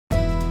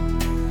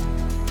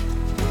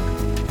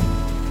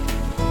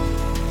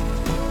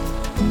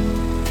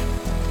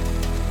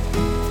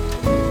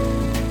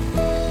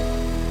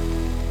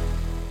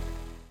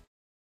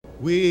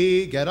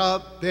We get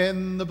up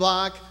in the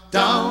black,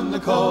 down the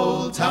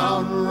coal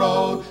town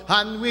road,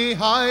 and we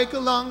hike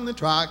along the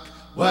track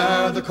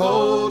where the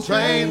coal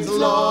trains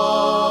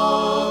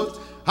load.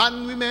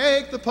 And we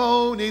make the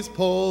ponies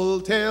pull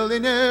till they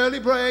nearly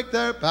break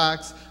their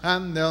backs,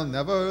 and they'll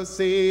never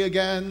see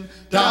again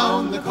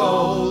down the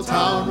coal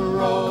town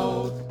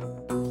road.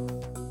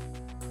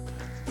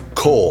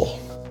 Coal.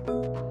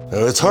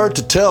 Now, it's hard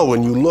to tell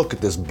when you look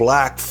at this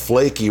black,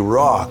 flaky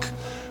rock,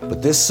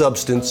 but this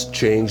substance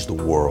changed the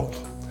world.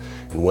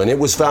 And when it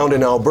was found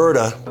in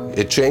Alberta,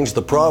 it changed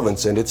the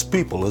province and its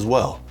people as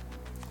well.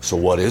 So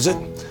what is it?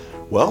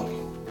 Well,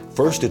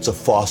 first, it's a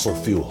fossil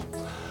fuel.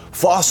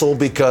 Fossil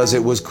because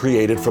it was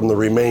created from the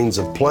remains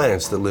of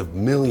plants that lived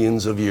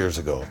millions of years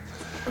ago.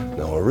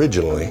 Now,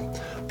 originally,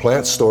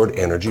 plants stored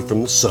energy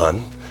from the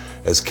sun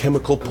as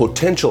chemical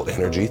potential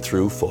energy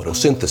through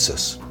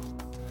photosynthesis.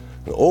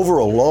 Now, over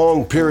a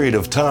long period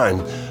of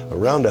time,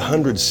 around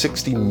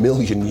 160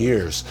 million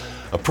years,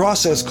 a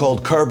process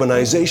called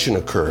carbonization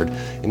occurred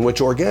in which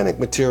organic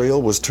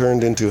material was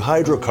turned into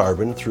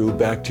hydrocarbon through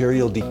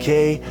bacterial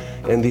decay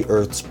and the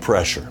Earth's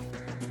pressure.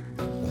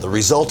 The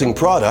resulting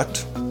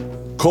product,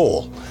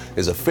 coal,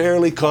 is a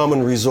fairly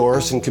common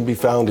resource and can be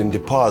found in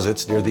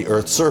deposits near the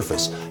Earth's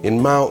surface,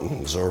 in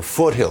mountains or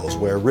foothills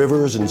where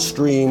rivers and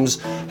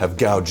streams have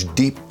gouged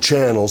deep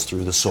channels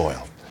through the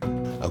soil.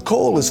 Now,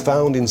 coal is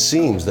found in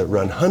seams that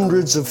run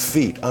hundreds of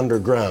feet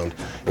underground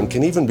and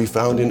can even be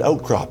found in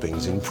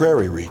outcroppings in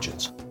prairie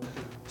regions.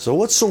 So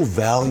what's so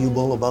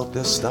valuable about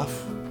this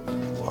stuff?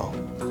 Well,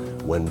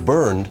 when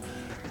burned,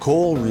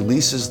 coal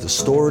releases the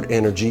stored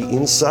energy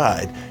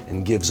inside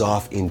and gives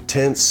off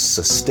intense,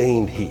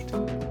 sustained heat.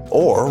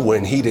 Or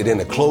when heated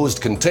in a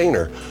closed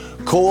container,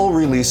 coal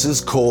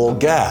releases coal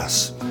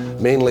gas,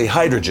 mainly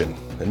hydrogen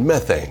and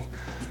methane.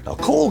 Now,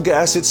 coal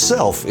gas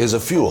itself is a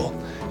fuel.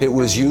 It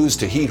was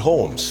used to heat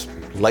homes,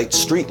 light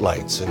street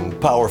lights,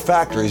 and power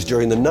factories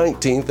during the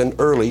 19th and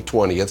early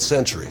 20th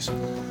centuries.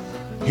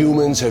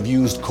 Humans have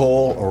used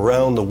coal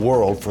around the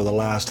world for the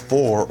last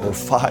 4,000 or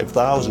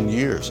 5,000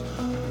 years.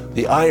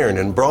 The Iron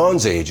and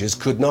Bronze Ages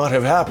could not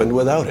have happened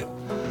without it.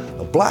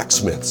 The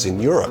blacksmiths in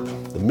Europe,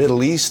 the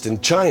Middle East,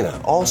 and China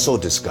also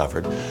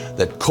discovered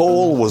that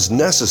coal was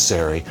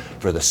necessary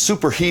for the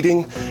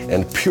superheating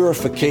and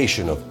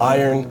purification of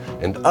iron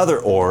and other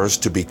ores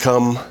to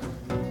become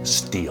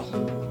steel.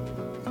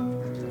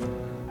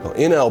 Now,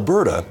 in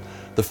Alberta,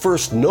 the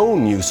first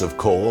known use of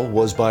coal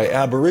was by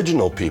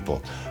Aboriginal people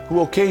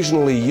who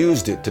occasionally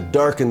used it to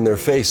darken their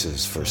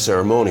faces for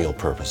ceremonial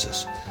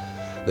purposes.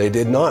 They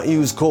did not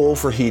use coal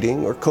for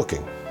heating or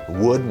cooking.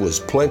 Wood was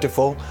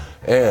plentiful,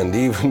 and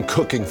even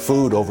cooking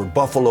food over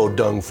buffalo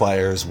dung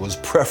fires was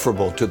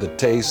preferable to the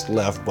taste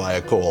left by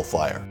a coal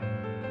fire.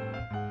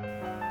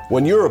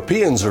 When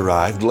Europeans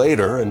arrived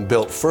later and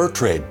built fur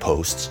trade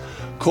posts,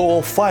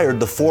 coal fired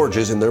the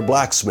forges in their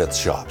blacksmith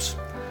shops.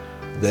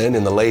 Then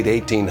in the late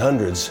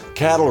 1800s,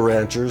 cattle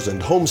ranchers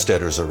and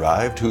homesteaders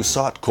arrived who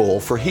sought coal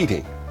for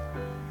heating.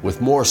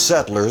 With more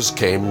settlers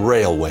came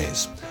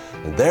railways.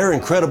 And their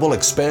incredible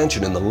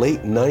expansion in the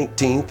late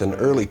 19th and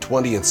early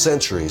 20th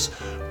centuries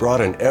brought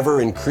an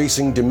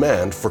ever-increasing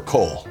demand for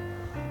coal.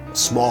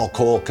 Small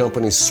coal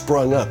companies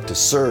sprung up to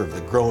serve the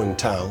growing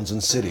towns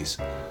and cities.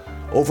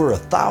 Over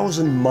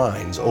 1,000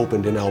 mines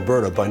opened in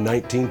Alberta by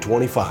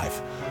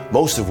 1925,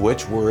 most of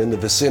which were in the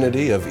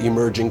vicinity of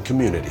emerging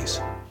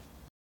communities.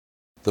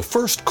 The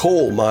first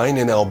coal mine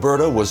in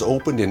Alberta was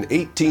opened in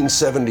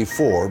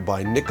 1874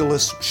 by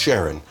Nicholas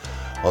Sharon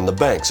on the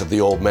banks of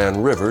the Old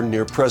Man River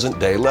near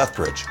present-day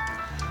Lethbridge.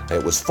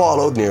 It was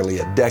followed nearly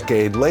a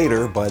decade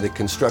later by the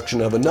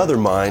construction of another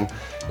mine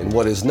in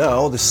what is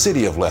now the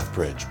city of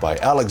Lethbridge by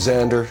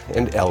Alexander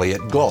and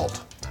Elliot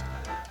Galt.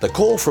 The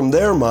coal from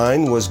their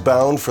mine was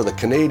bound for the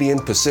Canadian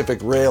Pacific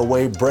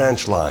Railway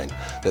branch line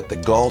that the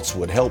Galts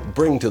would help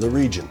bring to the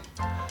region.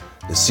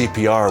 The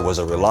CPR was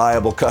a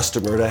reliable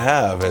customer to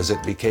have as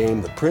it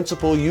became the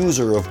principal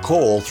user of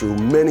coal through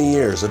many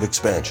years of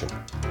expansion.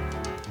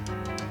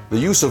 The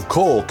use of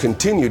coal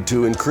continued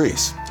to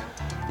increase.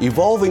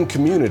 Evolving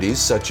communities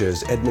such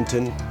as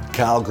Edmonton,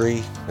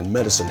 Calgary, and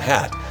Medicine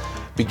Hat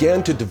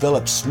began to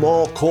develop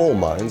small coal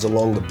mines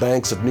along the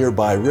banks of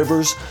nearby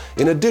rivers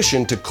in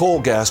addition to coal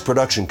gas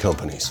production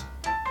companies.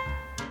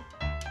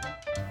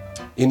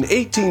 In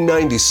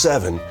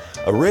 1897,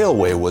 a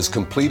railway was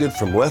completed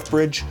from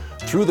Lethbridge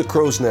through the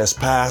Crow's Nest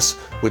Pass,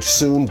 which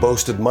soon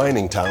boasted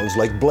mining towns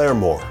like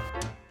Blairmore,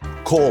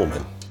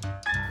 Coleman,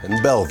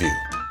 and Bellevue.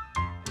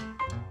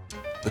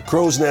 The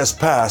Crow's Nest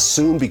Pass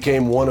soon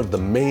became one of the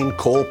main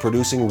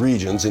coal-producing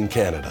regions in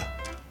Canada.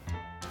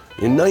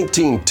 In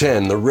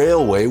 1910, the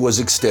railway was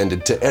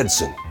extended to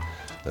Edson.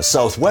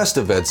 Southwest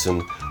of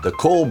Edson, the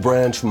Coal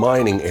Branch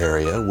mining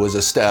area was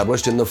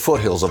established in the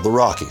foothills of the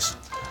Rockies.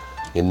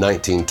 In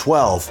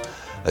 1912,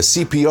 a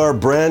CPR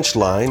branch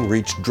line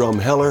reached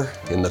Drumheller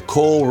in the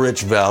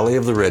coal-rich valley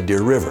of the Red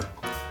Deer River.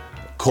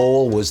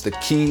 Coal was the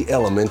key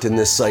element in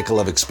this cycle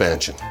of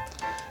expansion.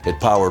 It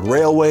powered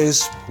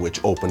railways,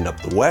 which opened up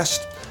the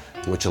West,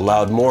 which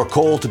allowed more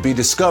coal to be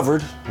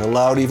discovered and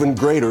allowed even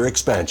greater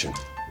expansion.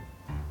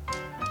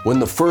 When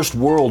the First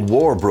World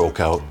War broke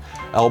out,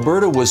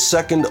 Alberta was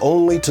second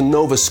only to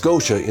Nova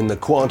Scotia in the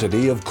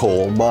quantity of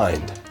coal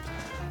mined.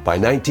 By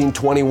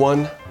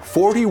 1921,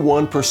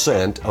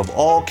 41% of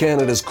all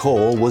Canada's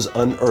coal was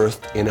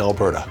unearthed in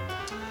Alberta.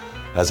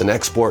 As an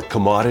export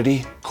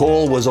commodity,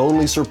 coal was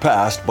only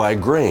surpassed by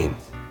grain.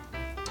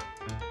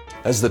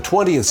 As the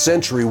 20th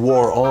century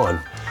wore on,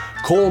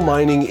 coal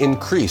mining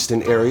increased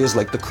in areas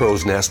like the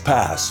Crow's Nest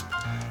Pass,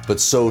 but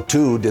so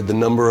too did the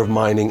number of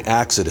mining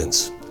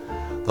accidents.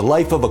 The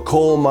life of a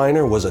coal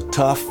miner was a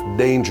tough,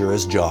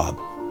 dangerous job.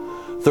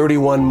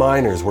 31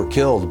 miners were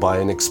killed by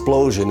an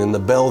explosion in the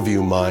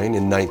Bellevue mine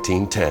in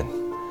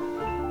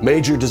 1910.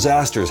 Major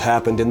disasters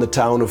happened in the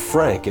town of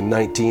Frank in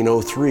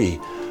 1903,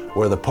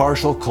 where the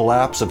partial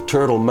collapse of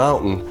Turtle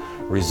Mountain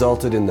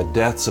resulted in the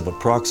deaths of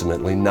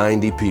approximately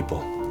 90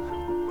 people.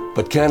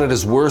 But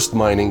Canada's worst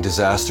mining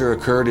disaster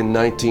occurred in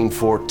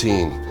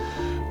 1914,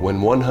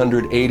 when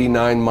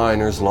 189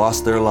 miners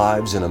lost their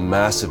lives in a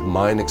massive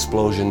mine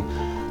explosion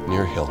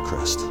near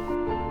Hillcrest.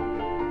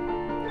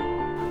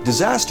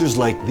 Disasters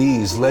like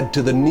these led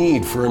to the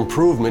need for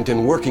improvement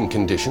in working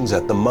conditions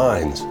at the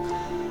mines.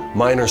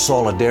 Miner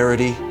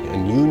solidarity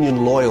and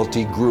union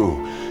loyalty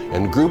grew,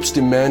 and groups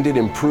demanded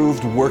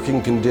improved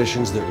working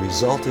conditions that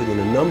resulted in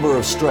a number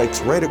of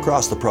strikes right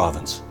across the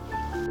province.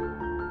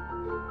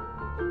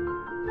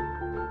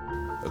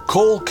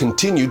 Coal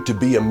continued to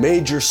be a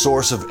major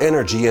source of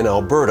energy in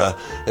Alberta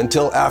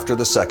until after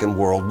the Second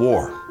World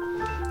War.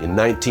 In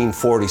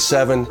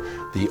 1947,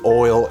 the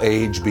oil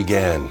age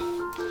began.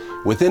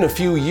 Within a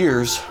few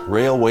years,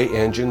 railway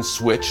engines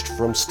switched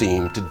from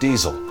steam to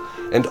diesel,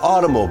 and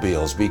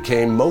automobiles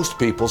became most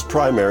people's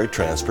primary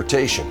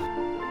transportation.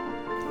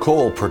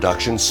 Coal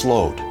production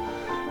slowed.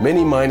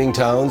 Many mining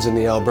towns in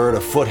the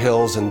Alberta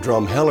foothills and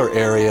Drumheller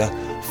area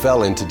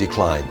fell into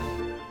decline.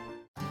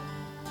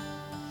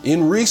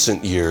 In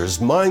recent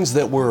years, mines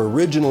that were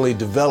originally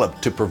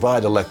developed to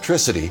provide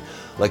electricity,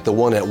 like the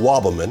one at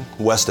Wabamun,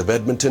 west of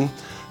Edmonton,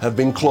 have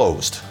been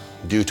closed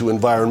due to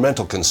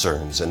environmental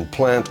concerns and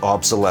plant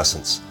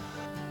obsolescence.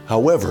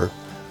 However,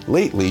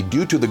 lately,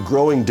 due to the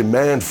growing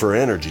demand for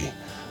energy,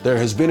 there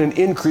has been an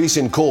increase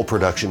in coal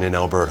production in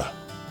Alberta.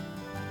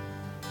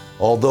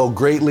 Although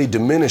greatly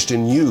diminished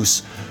in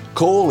use,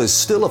 coal is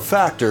still a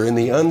factor in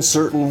the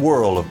uncertain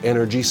world of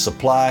energy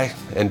supply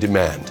and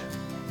demand.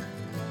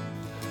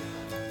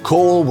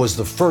 Coal was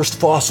the first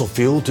fossil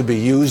fuel to be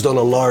used on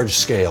a large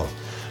scale,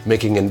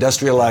 making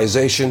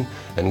industrialization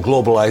and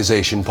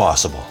globalization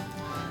possible.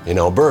 In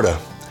Alberta,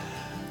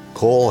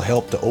 coal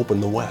helped to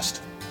open the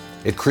West.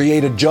 It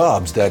created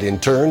jobs that in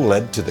turn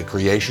led to the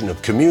creation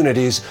of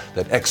communities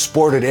that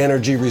exported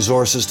energy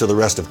resources to the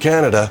rest of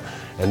Canada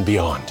and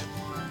beyond.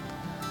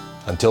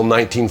 Until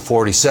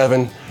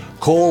 1947,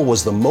 coal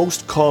was the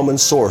most common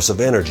source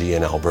of energy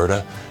in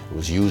Alberta. It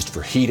was used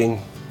for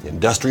heating,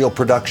 industrial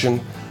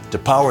production, to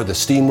power the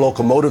steam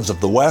locomotives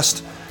of the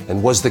West,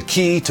 and was the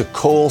key to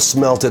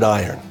coal-smelted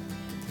iron.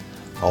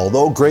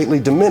 Although greatly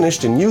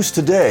diminished in use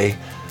today,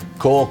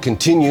 coal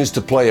continues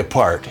to play a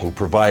part in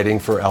providing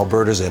for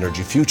Alberta's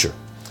energy future.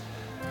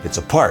 It's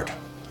a part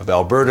of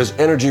Alberta's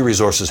energy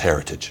resources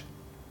heritage.